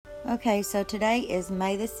Okay, so today is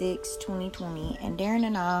May the 6th, 2020, and Darren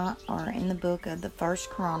and I are in the book of the First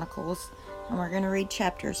Chronicles, and we're going to read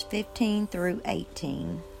chapters 15 through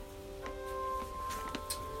 18.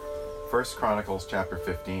 First Chronicles chapter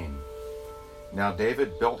 15. Now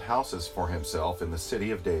David built houses for himself in the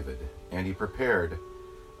city of David, and he prepared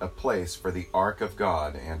a place for the ark of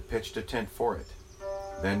God and pitched a tent for it.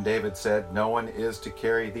 Then David said, "No one is to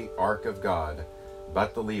carry the ark of God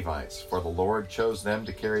but the Levites, for the Lord chose them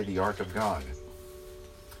to carry the ark of God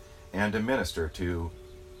and to minister to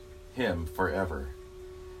him forever."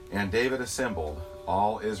 And David assembled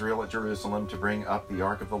all Israel at Jerusalem to bring up the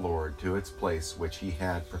ark of the Lord to its place which he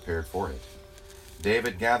had prepared for it.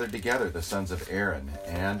 David gathered together the sons of Aaron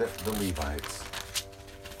and the Levites.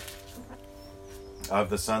 Of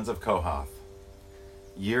the sons of Kohath,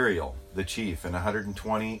 Uriel the chief and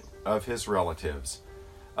 120 of his relatives.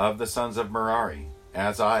 Of the sons of Merari,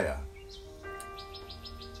 Azariah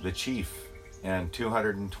the chief and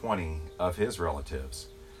 220 of his relatives.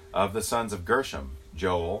 Of the sons of Gershom,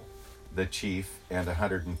 Joel the chief and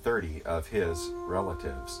 130 of his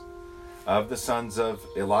relatives. Of the sons of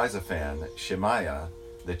Elizaphan, Shemaiah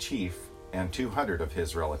the chief and 200 of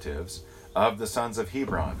his relatives. Of the sons of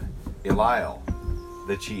Hebron, Eliel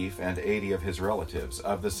the chief and 80 of his relatives.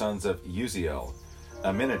 Of the sons of Uziel,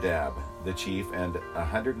 Aminadab the chief and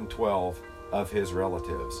 112 of his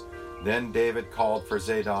relatives. Then David called for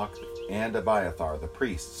Zadok and Abiathar the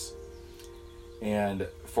priests, and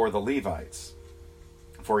for the Levites,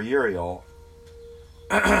 for Uriel,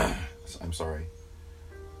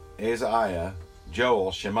 Azariah,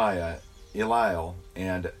 Joel, Shemaiah, Eliel,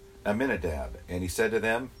 and Aminadab. And he said to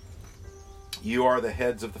them, "You are the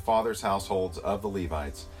heads of the fathers' households of the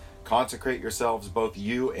Levites. Consecrate yourselves, both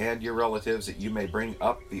you and your relatives, that you may bring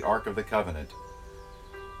up the ark of the covenant,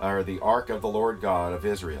 or the ark of the Lord God of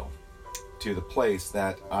Israel, to the place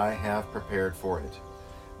that I have prepared for it.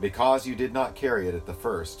 Because you did not carry it at the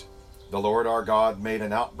first, the Lord our God made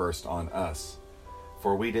an outburst on us,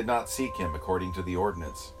 for we did not seek him according to the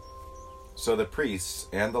ordinance." So the priests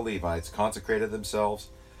and the Levites consecrated themselves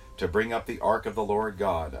to bring up the ark of the Lord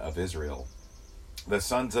God of Israel. The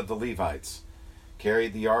sons of the Levites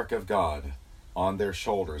carried the ark of God on their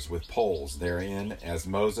shoulders with poles therein, as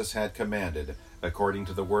Moses had commanded, according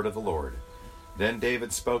to the word of the Lord. Then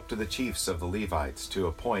David spoke to the chiefs of the Levites to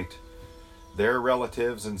appoint their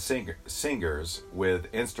relatives and singers with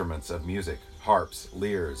instruments of music, harps,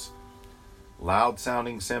 lyres,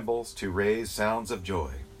 loud-sounding cymbals, to raise sounds of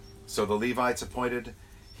joy. So the Levites appointed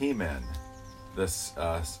Heman, the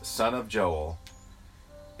son of Joel,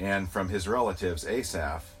 and from his relatives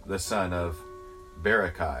Asaph, the son of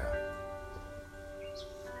Berechiah.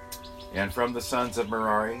 And from the sons of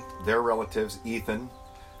Merari, their relatives Ethan,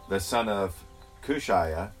 the son of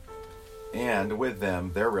Cushiah, and with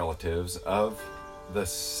them their relatives of the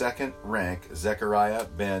second rank, Zechariah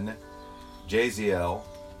ben Jaziel,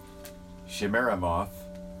 Shemiramoth,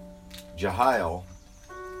 Jehiel,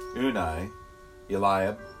 Unai,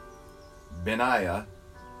 Eliab, Benaiah,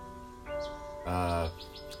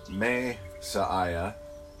 Maaseiah,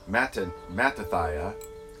 Mattathiah,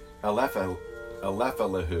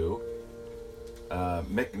 Alephalehu,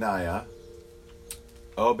 Micniah,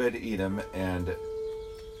 Obed-Edom, and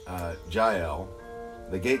Jael,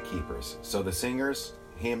 the gatekeepers. So the singers,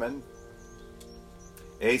 Heman,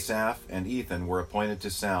 Asaph, and Ethan were appointed to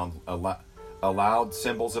sound aloud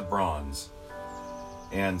cymbals of bronze.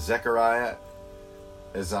 And Zechariah,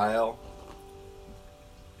 Aziel,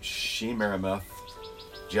 Shemiramoth,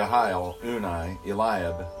 Jehiel, Unai,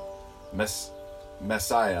 Eliab,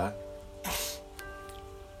 Messiah,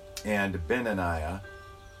 and Benaniah,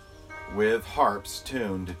 with harps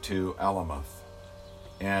tuned to Alamoth.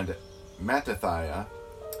 And Mattathiah,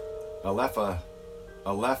 Elephaelhu,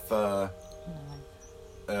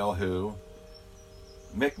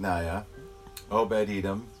 Micniah,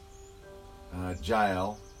 Obed-Edom,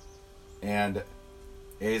 Jael, and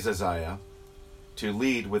Azaziah, to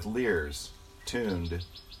lead with lyres tuned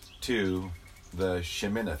to the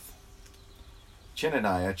Sheminith.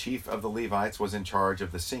 Chenaniah, chief of the Levites, was in charge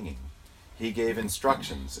of the singing. He gave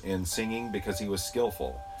instructions in singing because he was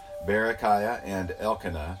skillful. Berechiah and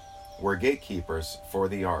Elkanah were gatekeepers for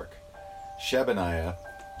the ark. Shebaniah,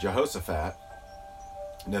 Jehoshaphat,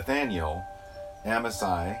 Nathaniel,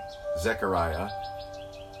 Amasai, Zechariah,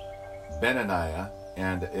 Benaniah,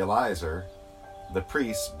 and Eliezer, the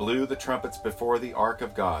priests, blew the trumpets before the ark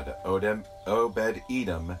of God.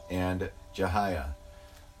 Obed-Edom and Jehiah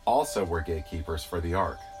also were gatekeepers for the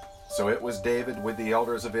ark. So it was David with the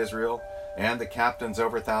elders of Israel and the captains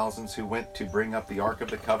over thousands who went to bring up the ark of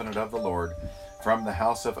the covenant of the Lord from the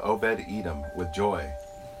house of Obed-Edom with joy.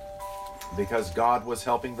 because God was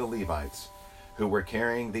helping the Levites, who were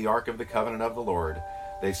carrying the ark of the covenant of the Lord,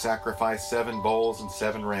 they sacrificed 7 bulls and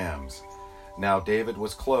 7 rams. Now David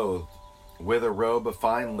was clothed with a robe of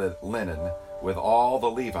fine linen, with all the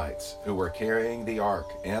Levites who were carrying the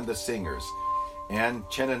ark, and the singers, and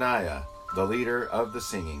Chenaniah, the leader of the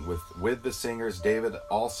singing. With the singers, David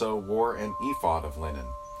also wore an ephod of linen.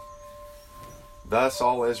 Thus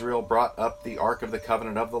all Israel brought up the ark of the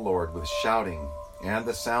covenant of the Lord with shouting and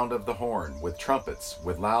the sound of the horn, with trumpets,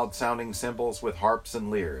 with loud-sounding cymbals, with harps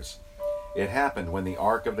and lyres. It happened when the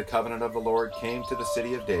ark of the covenant of the Lord came to the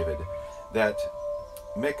city of David, that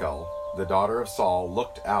Michal, the daughter of Saul,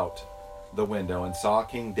 looked out the window and saw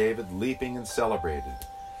King David leaping and celebrated,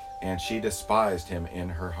 and she despised him in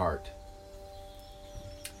her heart.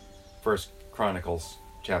 1 Chronicles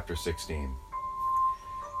chapter 16.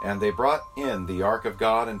 And they brought in the ark of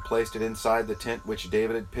God and placed it inside the tent which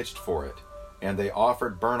David had pitched for it. And they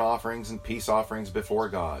offered burnt offerings and peace offerings before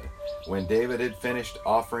God. When David had finished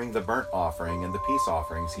offering the burnt offering and the peace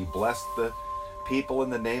offerings, he blessed the people in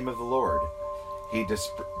the name of the Lord. He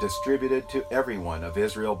distributed to every one of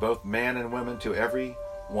Israel, both man and woman, to every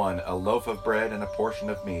one a loaf of bread and a portion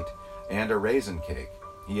of meat, and a raisin cake.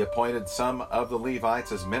 He appointed some of the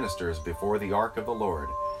Levites as ministers before the ark of the Lord,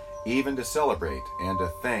 even to celebrate and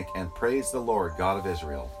to thank and praise the Lord God of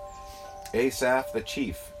Israel. Asaph the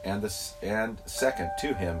chief, and second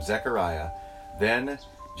to him Zechariah, then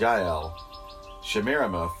Jael,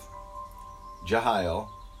 Shemiramoth, Jehiel,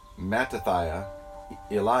 Mattithiah,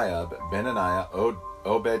 Eliab, Benaniah,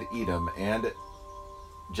 Obed-Edom, and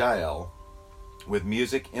Jael, with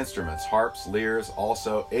music instruments, harps, lyres.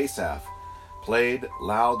 Also Asaph played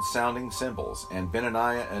loud-sounding cymbals, and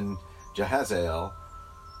Benaniah and Jahaziel,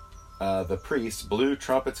 the priests, blew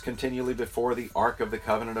trumpets continually before the ark of the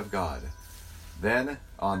covenant of God. Then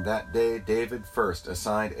on that day David first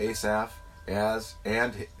assigned Asaph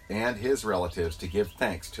and his relatives to give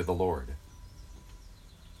thanks to the Lord.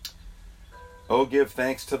 O give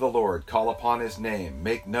thanks to the Lord, call upon his name,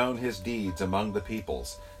 make known his deeds among the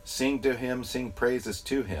peoples. Sing to him, sing praises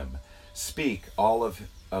to him. Speak of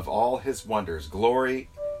all his wonders, glory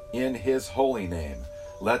in his holy name.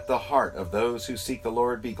 Let the heart of those who seek the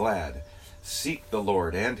Lord be glad. Seek the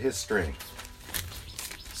Lord and his strength.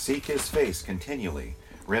 Seek his face continually.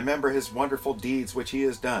 Remember his wonderful deeds which he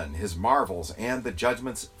has done, his marvels and the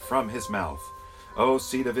judgments from his mouth. O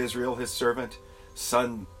seed of Israel, his servant,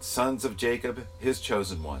 sons of Jacob, his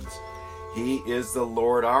chosen ones. He is the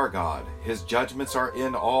Lord our God. His judgments are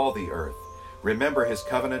in all the earth. Remember his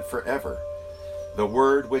covenant forever, the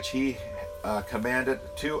word which he commanded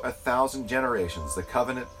to 1,000 generations, the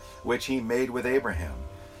covenant which he made with Abraham,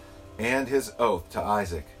 and his oath to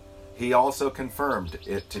Isaac. He also confirmed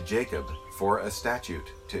it to Jacob for a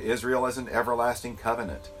statute, to Israel as an everlasting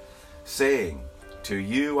covenant, saying, To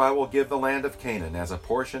you I will give the land of Canaan as a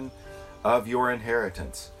portion of your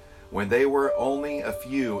inheritance. When they were only a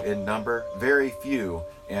few in number, very few,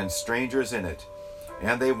 and strangers in it,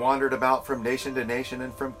 and they wandered about from nation to nation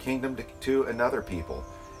and from kingdom to another people,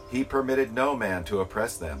 he permitted no man to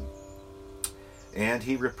oppress them. And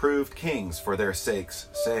he reproved kings for their sakes,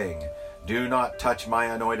 saying, Do not touch my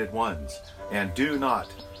anointed ones, and do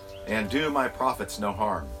my prophets no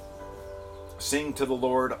harm. Sing to the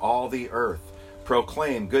Lord, all the earth.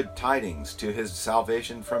 Proclaim good tidings to his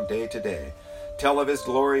salvation from day to day. Tell of his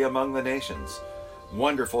glory among the nations,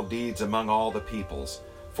 wonderful deeds among all the peoples.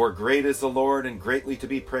 For great is the Lord, and greatly to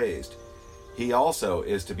be praised. He also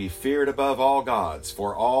is to be feared above all gods,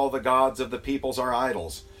 for all the gods of the peoples are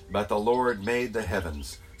idols. But the Lord made the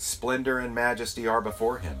heavens. Splendor and majesty are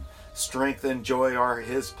before him. Strength and joy are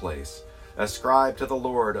his place. Ascribe to the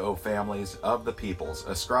Lord, O families of the peoples.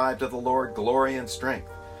 Ascribe to the Lord glory and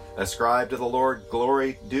strength. Ascribe to the Lord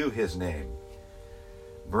glory due his name.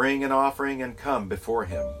 Bring an offering and come before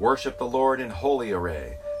him. Worship the Lord in holy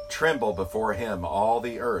array. Tremble before him, all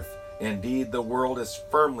the earth. Indeed, the world is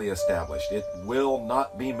firmly established. It will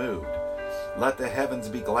not be moved. Let the heavens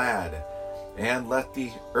be glad, and let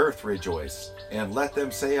the earth rejoice. And let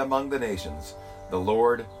them say among the nations, The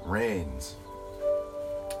Lord reigns.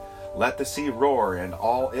 Let the sea roar and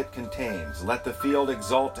all it contains. Let the field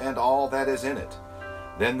exult and all that is in it.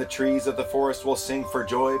 Then the trees of the forest will sing for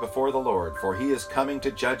joy before the Lord, for he is coming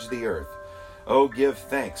to judge the earth. O give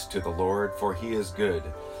thanks to the Lord, for he is good,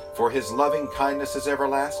 for his loving kindness is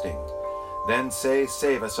everlasting. Then say,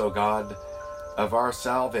 Save us, O God, of our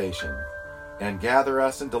salvation, and gather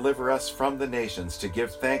us and deliver us from the nations, to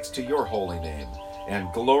give thanks to your holy name,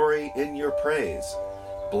 and glory in your praise.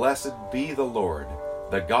 Blessed be the Lord,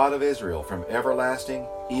 the God of Israel, from everlasting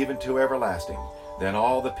even to everlasting. Then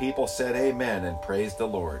all the people said Amen and praised the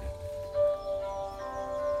Lord.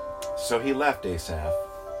 So he left Asaph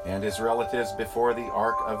and his relatives before the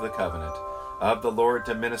ark of the covenant of the Lord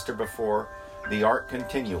to minister before the ark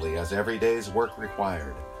continually, as every day's work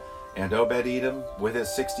required. And Obed-Edom with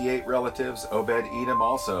his 68 relatives, Obed-Edom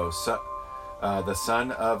also, the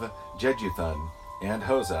son of Jeduthun, and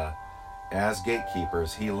Hosah, as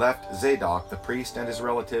gatekeepers. He left Zadok the priest and his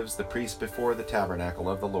relatives, the priests before the tabernacle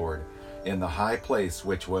of the Lord, in the high place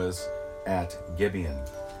which was at Gibeon,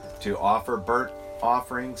 to offer burnt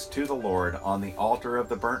offerings to the Lord on the altar of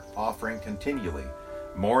the burnt offering continually,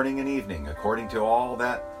 morning and evening, according to all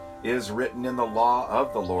that is written in the law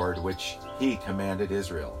of the Lord, which he commanded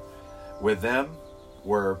Israel. With them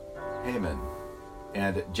were Haman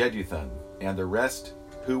and Jeduthun, and the rest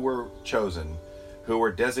who were chosen, who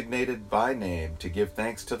were designated by name to give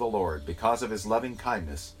thanks to the Lord, because of his loving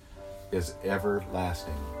kindness is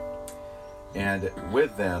everlasting. And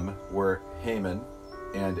with them were Haman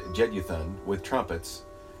and Jeduthun, with trumpets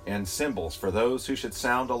and cymbals for those who should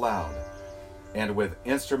sound aloud, and with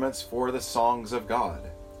instruments for the songs of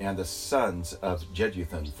God, and the sons of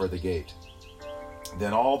Jeduthun for the gate.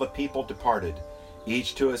 Then all the people departed,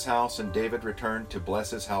 each to his house, and David returned to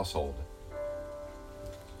bless his household.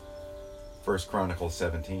 1 Chronicles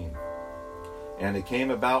 17. And it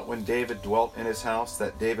came about when David dwelt in his house,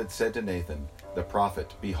 that David said to Nathan the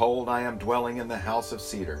prophet, Behold, I am dwelling in the house of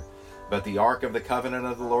cedar, but the ark of the covenant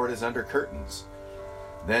of the Lord is under curtains.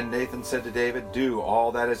 Then Nathan said to David, Do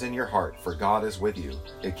all that is in your heart, for God is with you.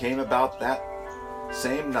 It came about that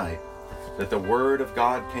same night that the word of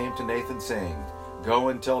God came to Nathan, saying, Go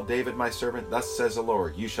and tell David my servant, Thus says the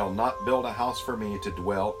Lord, You shall not build a house for me to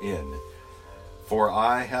dwell in. For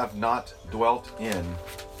I have not dwelt in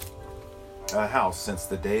a house since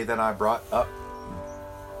the day that I brought up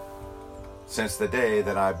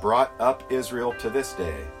Israel to this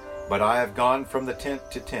day. But I have gone from the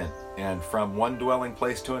tent to tent, and from one dwelling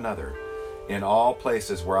place to another. In all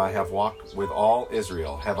places where I have walked with all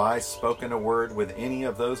Israel, have I spoken a word with any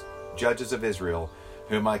of those judges of Israel,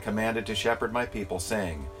 whom I commanded to shepherd my people,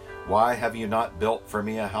 saying, Why have you not built for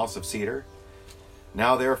me a house of cedar?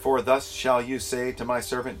 Now therefore thus shall you say to my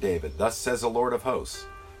servant David, Thus says the Lord of hosts,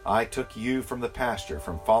 I took you from the pasture,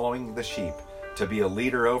 from following the sheep, to be a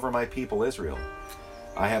leader over my people Israel.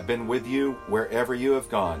 I have been with you wherever you have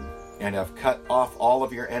gone, and have cut off all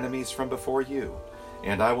of your enemies from before you.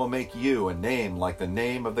 And I will make you a name like the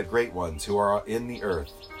name of the great ones who are in the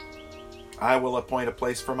earth. I will appoint a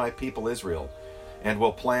place for my people Israel, and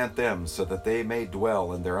will plant them so that they may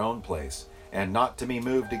dwell in their own place, and not to be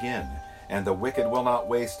moved again. And the wicked will not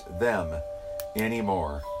waste them any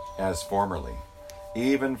more, as formerly.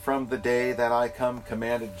 Even from the day that I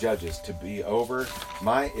commanded judges to be over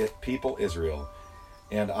my people Israel,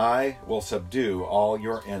 and I will subdue all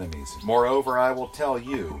your enemies. Moreover, I will tell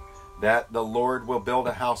you that the Lord will build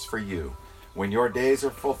a house for you, when your days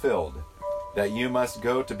are fulfilled, that you must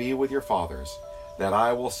go to be with your fathers, that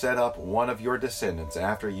I will set up one of your descendants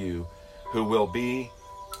after you, who will be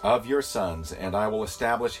of your sons, and I will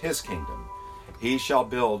establish his kingdom. He shall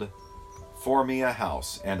build for me a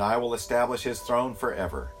house, and I will establish his throne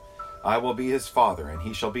forever. I will be his father, and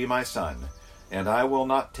he shall be my son, and I will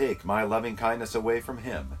not take my loving kindness away from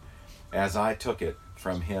him, as I took it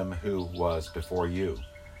from him who was before you.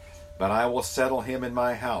 But I will settle him in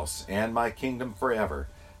my house and my kingdom forever,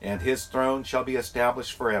 and his throne shall be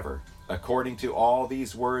established forever. According to all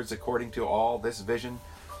these words, according to all this vision,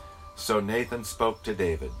 so Nathan spoke to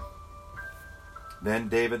David. Then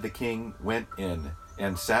David the king went in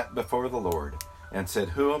and sat before the Lord, and said,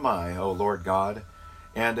 Who am I, O Lord God?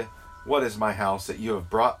 And what is my house that you have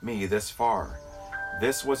brought me this far?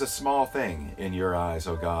 This was a small thing in your eyes,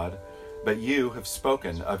 O God, but you have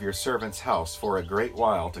spoken of your servant's house for a great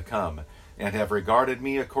while to come, and have regarded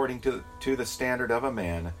me according to the standard of a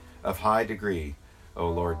man of high degree, O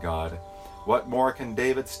Lord God. What more can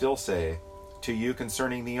David still say to you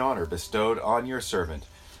concerning the honor bestowed on your servant?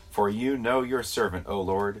 For you know your servant, O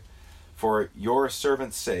Lord. For your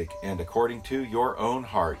servant's sake, and according to your own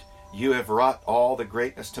heart, you have wrought all the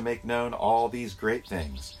greatness to make known all these great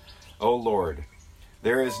things. O Lord,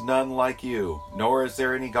 there is none like you, nor is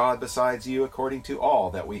there any God besides you, according to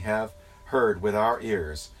all that we have heard with our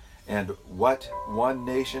ears. And what one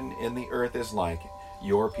nation in the earth is like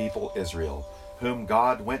your people Israel, whom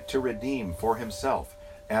God went to redeem for himself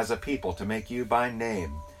as a people, to make you by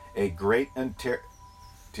name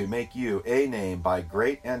to make you a name by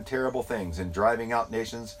great and terrible things, in driving out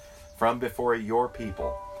nations from before your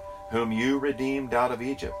people, whom you redeemed out of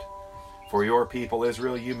Egypt. For your people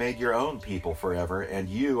Israel you made your own people forever, and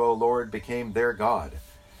you, O Lord, became their God.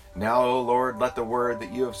 Now, O Lord, let the word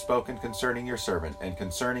that you have spoken concerning your servant and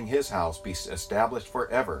concerning his house be established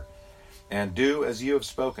forever, and do as you have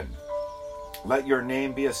spoken. Let your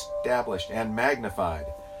name be established and magnified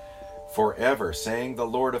forever, saying, the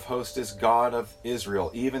Lord of hosts is God of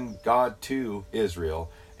Israel, even God to Israel,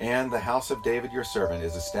 and the house of David your servant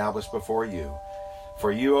is established before you.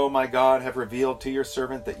 For you, O my God, have revealed to your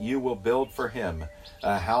servant that you will build for him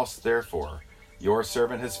a house. Therefore, your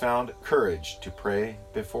servant has found courage to pray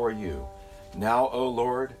before you. Now, O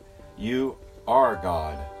Lord, you are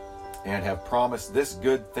God, and have promised this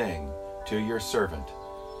good thing to your servant.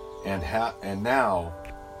 And now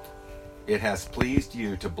it has pleased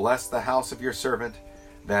you to bless the house of your servant,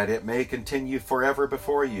 that it may continue forever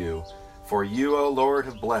before you. For you, O Lord,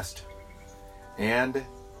 have blessed, and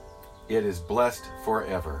it is blessed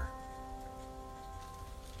forever.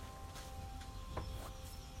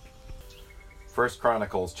 First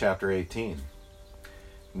Chronicles chapter 18.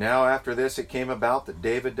 Now after this it came about that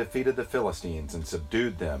David defeated the Philistines and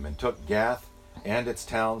subdued them, and took Gath and its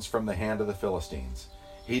towns from the hand of the Philistines.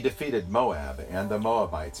 He defeated Moab, and the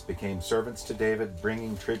Moabites became servants to David,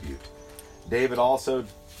 bringing tribute. David also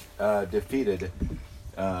defeated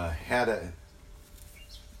Hadazer,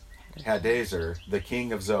 the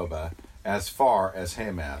king of Zobah, as far as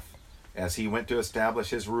Hamath, as he went to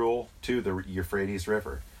establish his rule to the Euphrates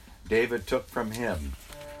River. David took from him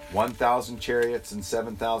 1,000 chariots and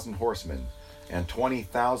 7,000 horsemen, and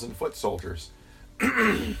 20,000 foot soldiers.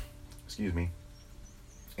 Excuse me.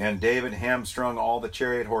 And David hamstrung all the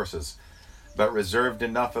chariot horses, but reserved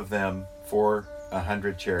enough of them for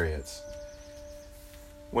 100 chariots.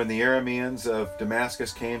 When the Arameans of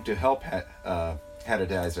Damascus came to help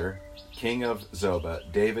Hadadezer, king of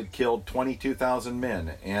Zobah, David killed 22,000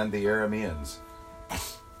 men and the Arameans.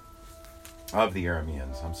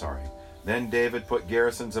 Then David put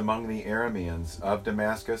garrisons among the Arameans of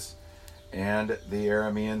Damascus, and the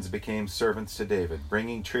Arameans became servants to David,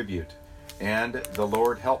 bringing tribute. And the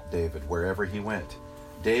Lord helped David wherever he went.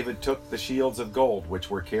 David took the shields of gold which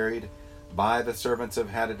were carried by the servants of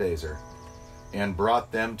Hadadezer, and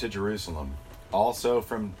brought them to Jerusalem. Also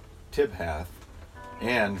from Tibhath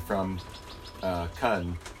and from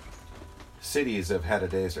Cun, cities of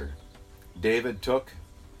Hadadezer. David took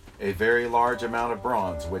a very large amount of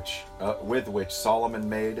bronze, with which Solomon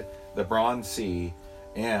made the bronze sea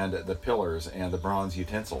and the pillars and the bronze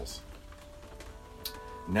utensils.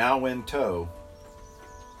 Now when Tou,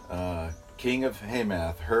 king of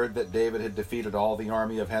Hamath, heard that David had defeated all the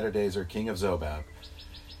army of Hadadezer, king of Zobah,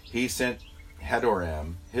 he sent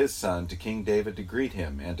Hadoram, his son, to King David to greet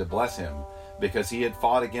him and to bless him, because he had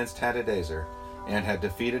fought against Hadadezer and had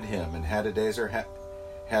defeated him. And Hadadezer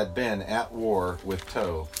had been at war with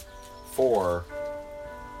Tou,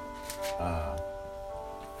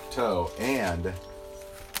 and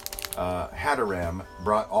Hadoram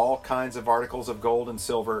brought all kinds of articles of gold and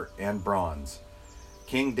silver and bronze.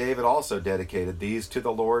 King David also dedicated these to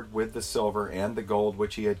the Lord with the silver and the gold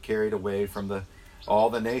which he had carried away from all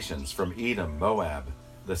the nations, from Edom, Moab,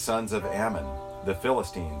 the sons of Ammon, the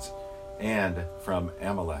Philistines, and from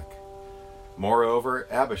Amalek. Moreover,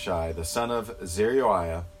 Abishai, the son of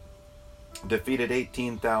Zeruiah, defeated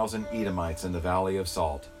 18,000 Edomites in the valley of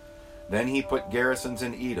Salt. Then he put garrisons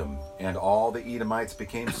in Edom, and all the Edomites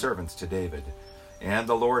became servants to David. And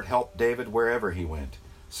the Lord helped David wherever he went.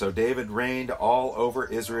 So David reigned all over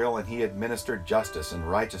Israel, and he administered justice and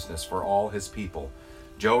righteousness for all his people.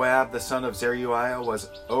 Joab, the son of Zeruiah, was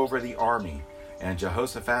over the army, and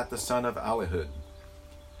Jehoshaphat, the son of Ahilud,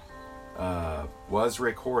 was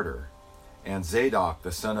recorder, and Zadok,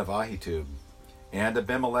 the son of Ahitub, and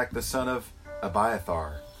Abimelech, the son of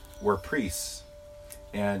Abiathar, were priests,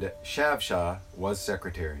 and Shavshah was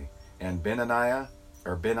secretary, and Benaiah,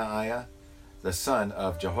 the son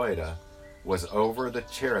of Jehoiada, was over the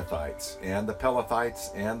Cherethites, and the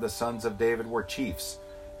Pelethites, and the sons of David were chiefs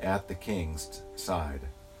at the king's side.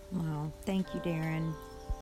 Well, thank you, Darren.